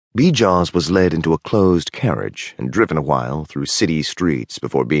Bejaws was led into a closed carriage and driven a while through city streets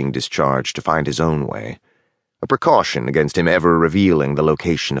before being discharged to find his own way, a precaution against him ever revealing the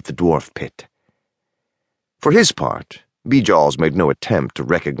location of the dwarf pit. For his part, Bejaws made no attempt to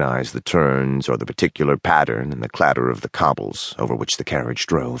recognize the turns or the particular pattern in the clatter of the cobbles over which the carriage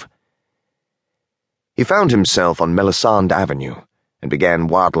drove. He found himself on Melisande Avenue and began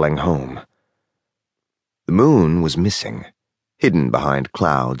waddling home. The moon was missing, hidden behind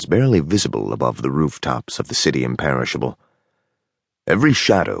clouds barely visible above the rooftops of the city imperishable. Every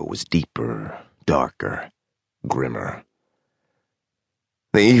shadow was deeper, darker, grimmer.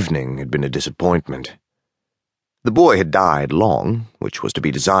 The evening had been a disappointment. The boy had died long, which was to be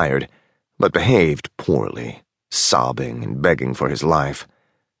desired, but behaved poorly, sobbing and begging for his life.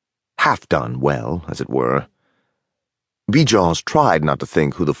 Half done well, as it were. Bejaws tried not to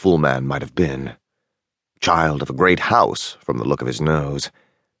think who the fool man might have been. Child of a great house, from the look of his nose,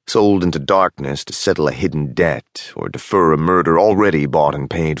 sold into darkness to settle a hidden debt or defer a murder already bought and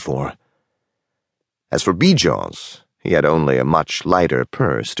paid for. As for Bejaws, he had only a much lighter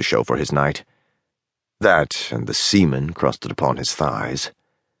purse to show for his night. That and the semen crusted upon his thighs.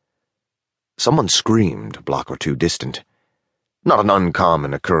 Someone screamed a block or two distant. Not an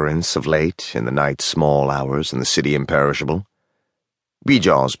uncommon occurrence of late in the night's small hours in the city imperishable.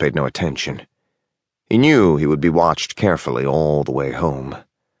 Bejaws paid no attention. He knew he would be watched carefully all the way home.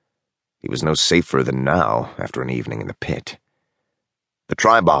 He was no safer than now after an evening in the pit. The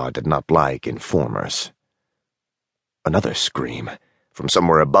tribod did not like informers. Another scream, from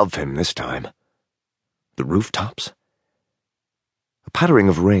somewhere above him this time. The rooftops? A pattering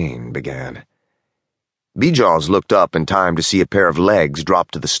of rain began. Bejaws looked up in time to see a pair of legs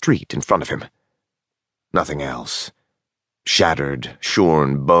drop to the street in front of him. Nothing else. Shattered,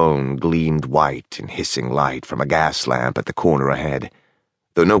 shorn bone gleamed white in hissing light from a gas lamp at the corner ahead,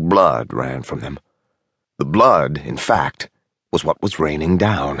 though no blood ran from them. The blood, in fact, was what was raining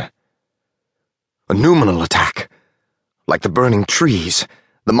down. A noumenal attack! Like the burning trees,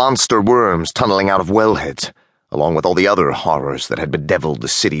 the monster worms tunneling out of wellheads, along with all the other horrors that had bedeviled the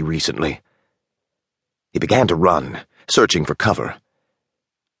city recently. He began to run, searching for cover.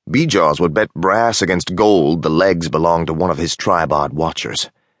 Bejaws would bet brass against gold the legs belonged to one of his tribod watchers.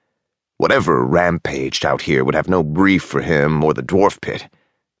 Whatever rampaged out here would have no brief for him or the dwarf pit,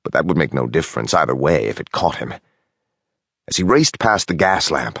 but that would make no difference either way if it caught him. As he raced past the gas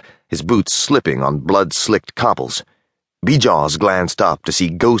lamp, his boots slipping on blood-slicked cobbles, Bejaws glanced up to see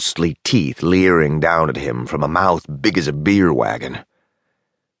ghostly teeth leering down at him from a mouth big as a beer wagon.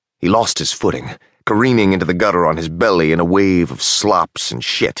 He lost his footing, careening into the gutter on his belly in a wave of slops and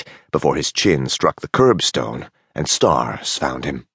shit before his chin struck the curbstone and stars found him.